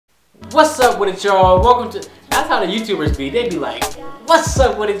What's up with it, y'all? Welcome to... That's how the YouTubers be. They be like, what's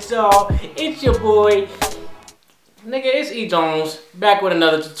up with it, y'all? It's your boy. Nigga, it's EJones, back with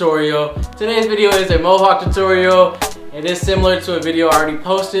another tutorial. Today's video is a Mohawk tutorial. It is similar to a video I already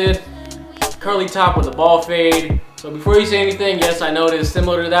posted. Curly top with a ball fade. So before you say anything, yes, I know it is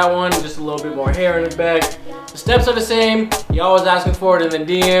similar to that one, just a little bit more hair in the back. The steps are the same. Y'all was asking for it in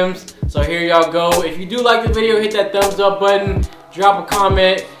the DMs. So here y'all go. If you do like the video, hit that thumbs up button. Drop a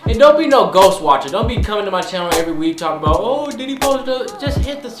comment. And don't be no ghost watcher. Don't be coming to my channel every week talking about, oh, did he post it? Just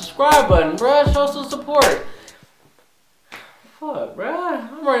hit the subscribe button, bruh. Show some support. Fuck,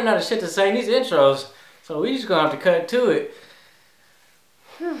 bruh. I'm running out of shit to say in these intros. So we just gonna have to cut to it.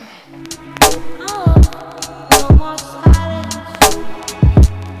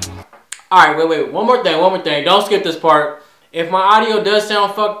 Alright, wait. One more thing. Don't skip this part. If my audio does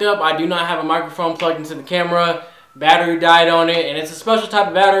sound fucked up, I do not have a microphone plugged into the camera. Battery died on it, and it's a special type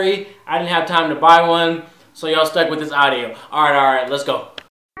of battery. I didn't have time to buy one, so y'all stuck with this audio. Alright, let's go.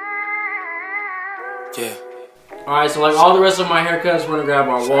 Yeah. Alright, so like all the rest of my haircuts, we're gonna grab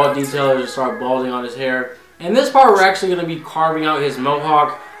our wall detailer and start balding on his hair. And this part, we're actually gonna be carving out his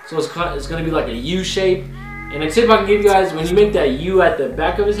mohawk, so it's gonna be like a U shape. And a tip I can give you guys, when you make that U at the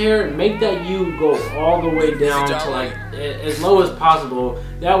back of his hair, make that U go all the way down to like as low as possible.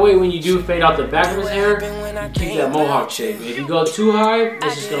 That way when you do fade out the back of his hair, you keep that mohawk shape. If you go too high,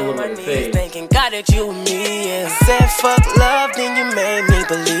 it's just gonna look like a fade. God that you and me, yeah. Said fuck love, then you made me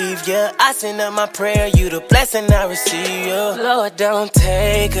believe, yeah. I send up my prayer, you the blessing I receive, yeah. Lord, don't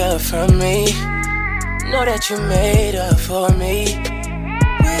take her from me. Know that you made her for me.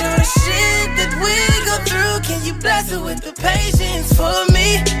 With all the shit that we go through, can you bless her with the patience for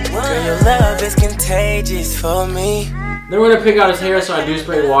me? Girl, your love is contagious for me. Then we're gonna pick out his hair, so I do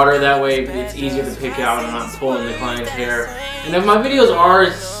spray water. That way it's easier to pick out and I'm not pulling the client's hair. And if my videos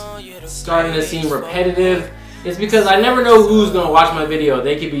are starting to seem repetitive, it's because I never know who's gonna watch my video.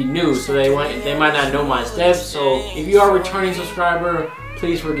 They could be new, so they might not know my steps. So if you are a returning subscriber,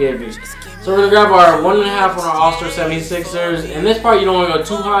 please forgive me. So we're gonna grab our 1.5 on our All-Star 76ers. And this part you don't want to go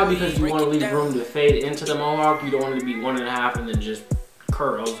too high because you want to leave room to fade into the mohawk. You don't want it to be 1.5 and then just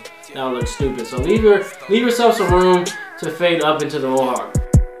curls. That would look stupid. So leave yourself some room to fade up into the mohawk.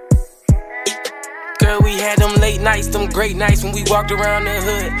 Girl, we had them late nights, them great nights when we walked around the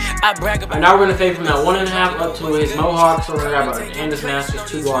hood. I brag about. And now we're gonna fade from that 1.5 up to his mohawk. So we're gonna grab our Candace Masters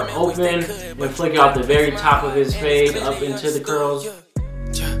 2-guard open and flick out the very top of his fade up into the curls.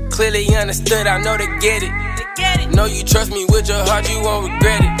 Clearly understood, I know they get it. Know you trust me with your heart, you won't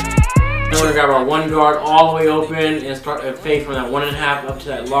regret it. Then we're gonna grab our 1 guard all the way open and start a fade from that 1.5 up to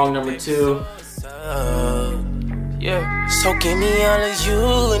that long number 2. Yeah. So give me all of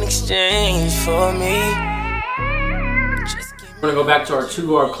you in exchange for me. We're gonna go back to our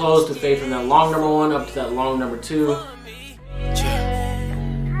 2-guard close to fade from that long number 1 up to that long number 2.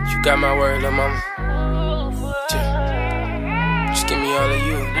 You got my word, little mama. Just give me all of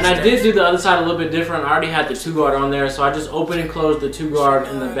you. And I did do the other side a little bit different. I already had the 2-guard on there, so I just opened and closed the 2-guard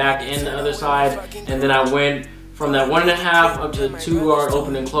in the back and the other side, and then I went from that 1.5 up to the 2-guard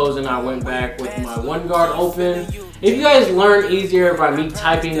open and close, and I went back with my 1-guard open. If you guys learn easier by me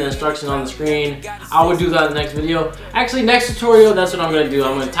typing the instructions on the screen, I would do that in the next video. Actually, next tutorial, that's what I'm gonna do.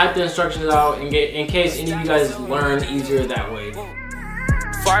 I'm gonna type the instructions out and get in case any of you guys learn easier that way.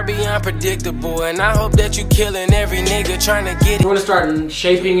 Far beyond predictable, and I hope that you killing every nigga trying to get it. We're gonna start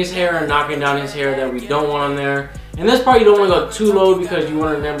shaping his hair and knocking down his hair that we don't want on there. And this part you don't want to go too low because you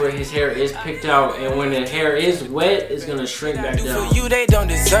want to remember his hair is picked out, and when the hair is wet, it's gonna shrink back down. For you, they don't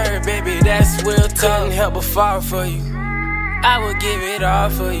deserve, baby. That's real talk. Couldn't help but fall for you. I would give it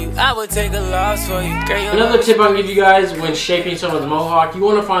all for you. I would take a loss for you. Girl, another tip I'll give you guys when shaping someone's mohawk, you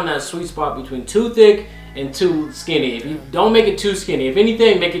want to find that sweet spot between too thick and too skinny. If you don't make it too skinny, if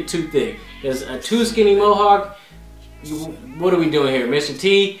anything, make it too thick. Because a too skinny mohawk, what are we doing here, Mr.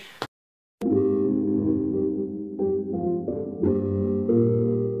 T?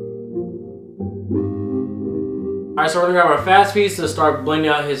 Alright, so we're gonna grab our fast piece to start blending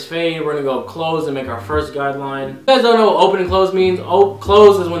out his fade. We're gonna go close and make our first guideline. If you guys don't know what open and close means,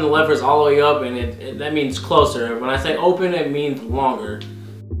 close is when the lever is all the way up, and that means closer. When I say open, it means longer.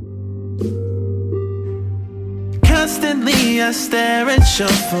 Constantly I stare at your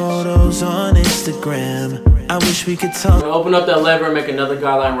photos on Instagram. I wish we could talk. I'm gonna open up that lever and make another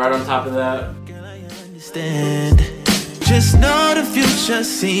guideline right on top of that. Girl, I understand. Just know the future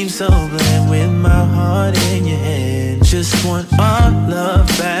seems so bland with my heart in your hand. Just want our love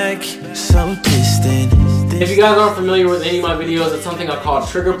back, so distant. If you guys aren't familiar with any of my videos, it's something I call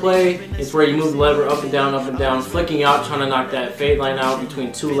trigger play. It's where you move the lever up and down, flicking out, trying to knock that fade line out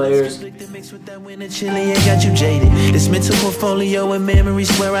between two layers. Chili ain't got you jaded. This mental portfolio and memories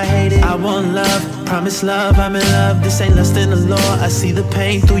where I hate it. I want love, promise love, I'm in love. This ain't lust in the law. I see the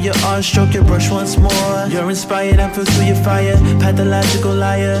pain through your arm, stroke your brush once more. You're inspired, I feel through your fire. Pathological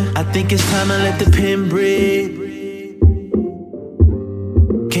liar. I think it's time to let the pen breathe.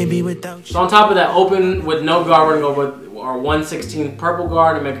 Can't be without you. So on top of that open with no guard, we're gonna go with our 1/16 purple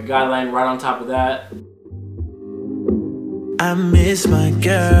guard and make a guideline right on top of that. I miss my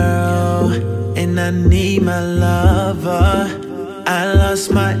girl, and I need my lover. I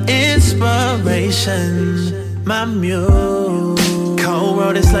lost my inspiration, my muse. Cold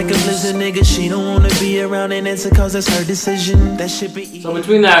world is like a blizzard, nigga. She don't wanna be around and answer cause that's her decision. That should be easy. So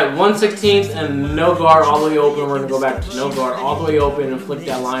between that 1/16 and no guard all the way open, we're gonna go back to no guard all the way open and flick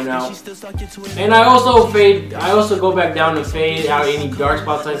that line out. And I also go back down and fade out any dark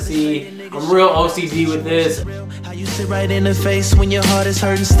spots I see. I'm real OCD with this. How you sit right in the face when your heart is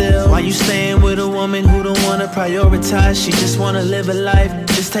hurting still? Why you staying with a woman who don't wanna prioritize? She just wanna live a life.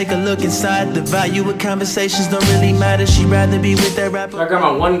 Just take a look inside. The value of conversations don't really matter. She'd rather be with that rapper. So I got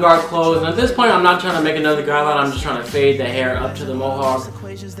my one guard closed, and at this point I'm not trying to make another guideline, I'm just trying to fade the hair up to the mohawk.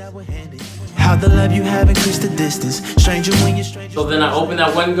 How the love you have increased the distance. Stranger when you're stranger. So then I open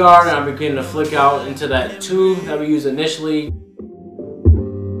that one guard and I begin to flick out into that 2 that we used initially.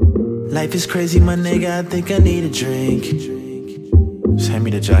 Life is crazy, my nigga. I think I need a drink. Just hand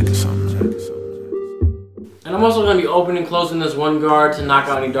me the jack or something. And I'm also going to be opening and closing this one guard to knock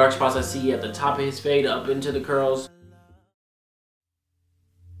out any dark spots I see at the top of his fade up into the curls.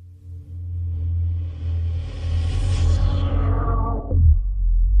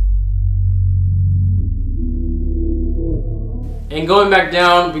 And going back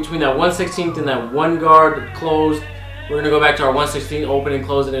down between that 1/16 and that one guard closed, we're going to go back to our 1/16, open and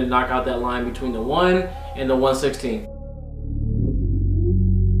close it, and knock out that line between the 1 and the 1/16.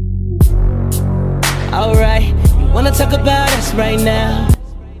 Alright, you wanna talk about us right now?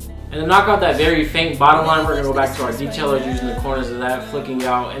 And to knock out that very faint bottom line, we're going to go back to our detailers using the corners of that, flicking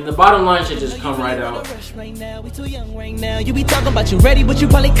out. And the bottom line should just come right out. We too young right now. You be talking about you ready, but you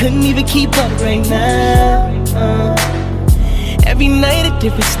probably couldn't even keep up right now. Every night a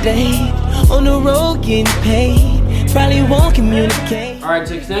different state, on the road getting paid. Probably won't communicate. Alright,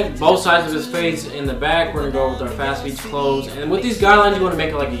 to connect both sides of his face in the back, we're going to go with our fast beats closed. And with these guidelines, you want to make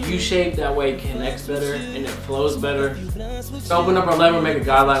it like a U shape, that way it connects better and it flows better. So open up our lever, make a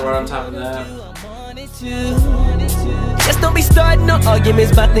guideline right on top of that. Just don't be starting no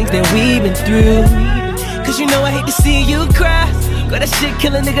arguments about things that we've been through. Cause you know I hate to see you cry. Got that shit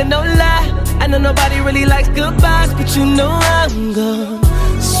kill a nigga, no lie. I know nobody really likes goodbyes, but you know I'm gonna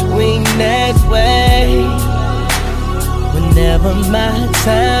swing that way. Whenever my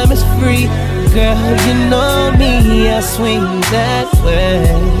time is free, girl, you know me, I swing that way.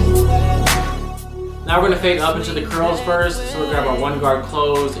 Now we're going to fade up into the curls first, so we'll grab our one guard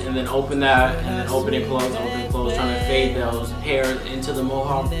closed and then open that, and then open and close, trying to fade those hairs into the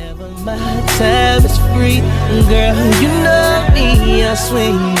mohawk. Whenever my time is free, girl, you know me, I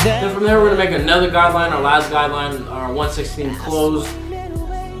swing that. Then from there we're going to make another guideline, our last guideline, our 1/16 closed.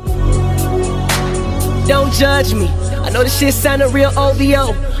 Don't judge me, I know this shit sounded real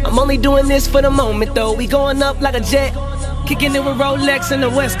OVO. I'm only doing this for the moment though. We going up like a jet, kicking it with Rolex in the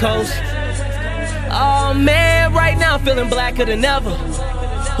West Coast. Oh man, right now I'm feeling blacker than ever.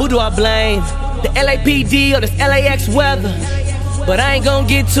 Who do I blame? The LAPD or this LAX weather? But I ain't gonna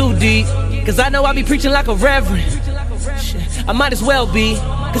get too deep, cause I know I be preaching like a reverend. Shit, I might as well be,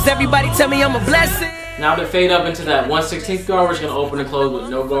 cause everybody tell me I'm a blessing. Now to fade up into that 1/16 guard, we're just gonna open and close with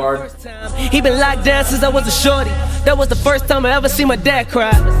no guard. He been locked down since I was a shorty. That was the first time I ever seen my dad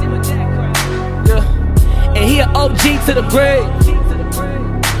cry. Yeah. And he an OG to the grave.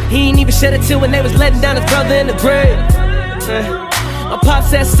 He ain't even shed a tear when they was letting down his brother in the grave. My pop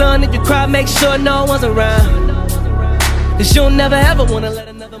said, son, if you cry, make sure no one's around. Cause you'll never ever wanna let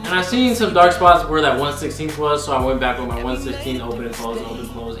another. And I seen some dark spots where that 1/16 was, so I went back with my 1/16, open and close,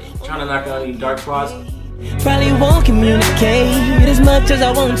 trying to knock out any dark spots. Probably won't communicate as much as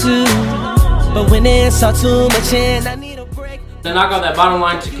I want to, but when it's all too much in, I need a break. To knock out that bottom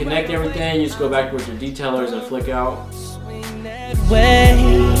line to connect everything, you just go back with your detailers and flick out. Swing that way.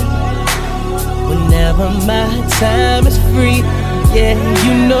 Whenever my time is free, Yeah,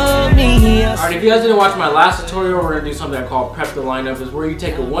 you know me. Alright, if you guys didn't watch my last tutorial, we're gonna do something I call prep the lineup. Is where you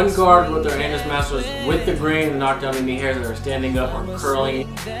take a one guard with their Anus Masters with the grain and knock down any hairs that are standing up or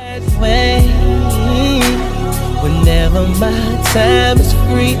curling. That way, whenever my time is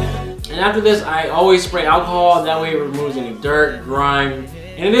free. And after this, I always spray alcohol. That way it removes any dirt, grime.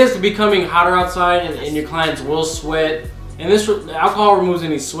 And it is becoming hotter outside, and your clients will sweat. And this alcohol removes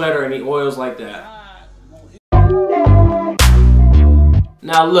any sweat or any oils like that.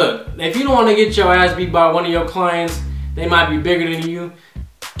 Now look, if you don't want to get your ass beat by one of your clients, they might be bigger than you,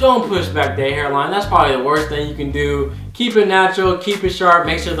 don't push back their hairline. That's probably the worst thing you can do. Keep it natural, keep it sharp,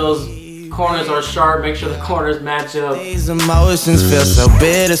 make sure those corners are sharp, make sure the corners match up. These emotions feel so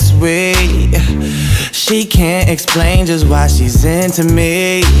bittersweet. She can't explain just why she's into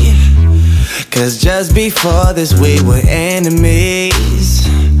me. Cause just before this we were enemies.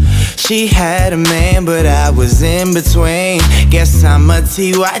 She had a man, but I was in between. Guess I'm a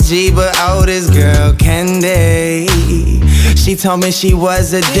TYG, but oh, this girl Candy. She told me she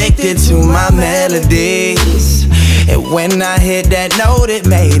was addicted to my melodies. And when I hit that note, it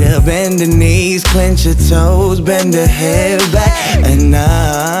made her bend her knees, clench her toes, bend her head back, and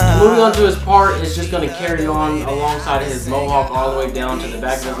moving on to his part, it's just going to carry on alongside his mohawk all the way down to the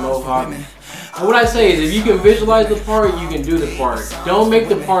back of his mohawk. And what I say is, if you can visualize the part, you can do the part. Don't make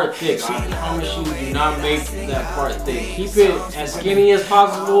the part thick. I promise you, do not make that part thick. Keep it as skinny as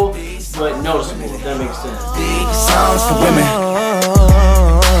possible, but noticeable, if that makes sense. Songs for women.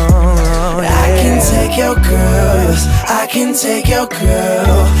 I can take your girls, I can take your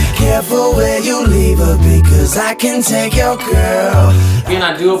girl. Careful where you leave her, because I can take your girl. Again,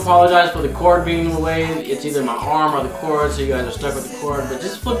 I do apologize for the cord being in the way. It's either my arm or the cord, so you guys are stuck with the cord. But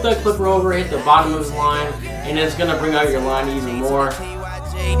just flip that clipper over, hit the bottom of his line, and it's gonna bring out your line even more.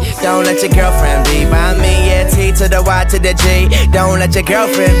 Don't let your girlfriend be by me, yeah, T to the Y to the G. Don't let your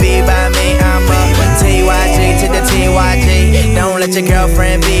girlfriend be by me, I'm a TYG to the TYG. Don't let your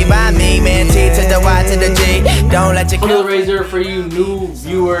girlfriend be by me, man, T to the Y to the G. Don't let your Put the razor for you new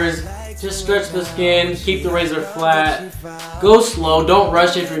viewers. Just stretch the skin, keep the razor flat. Go slow, don't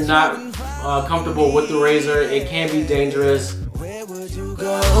rush if you're not comfortable with the razor. It can be dangerous. Where would you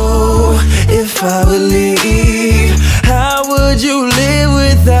go if I would leave? How would you live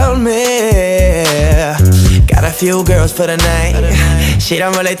without me? Got a few girls for the night. She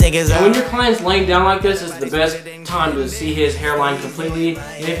don't really think it's when your client's laying down like this, it's the best time to see his hairline completely.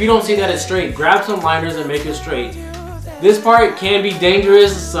 And if you don't see that it's straight, grab some liners and make it straight. This part can be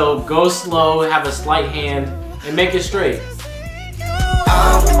dangerous, so go slow, have a slight hand, and make it straight.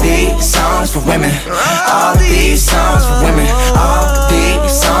 All these songs for women. All these songs for women. All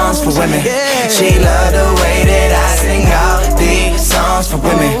these songs for women. She loved the way that I sing. All these songs for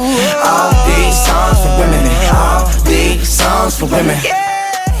women. All these songs for women. All these songs for women.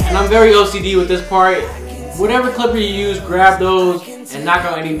 And I'm very OCD with this part. Whatever clipper you use, grab those and knock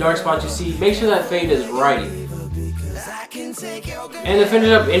out any dark spots you see. Make sure that fade is right. And to finish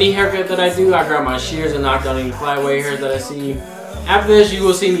up any haircut that I do, I grab my shears and knock down any flyaway hairs that I see. After this, you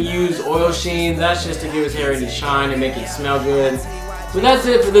will see me use oil sheen. That's just to give his hair any shine and make it smell good. But that's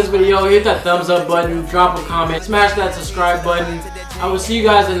it for this video. Hit that thumbs up button, drop a comment, smash that subscribe button. I will see you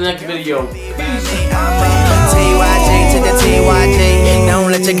guys in the next video. Peace. TYG to the TYG.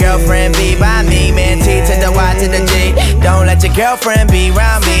 Don't let your girlfriend be by me, man. T to the Y to the G. Don't let your girlfriend be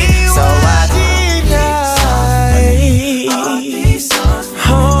around me. So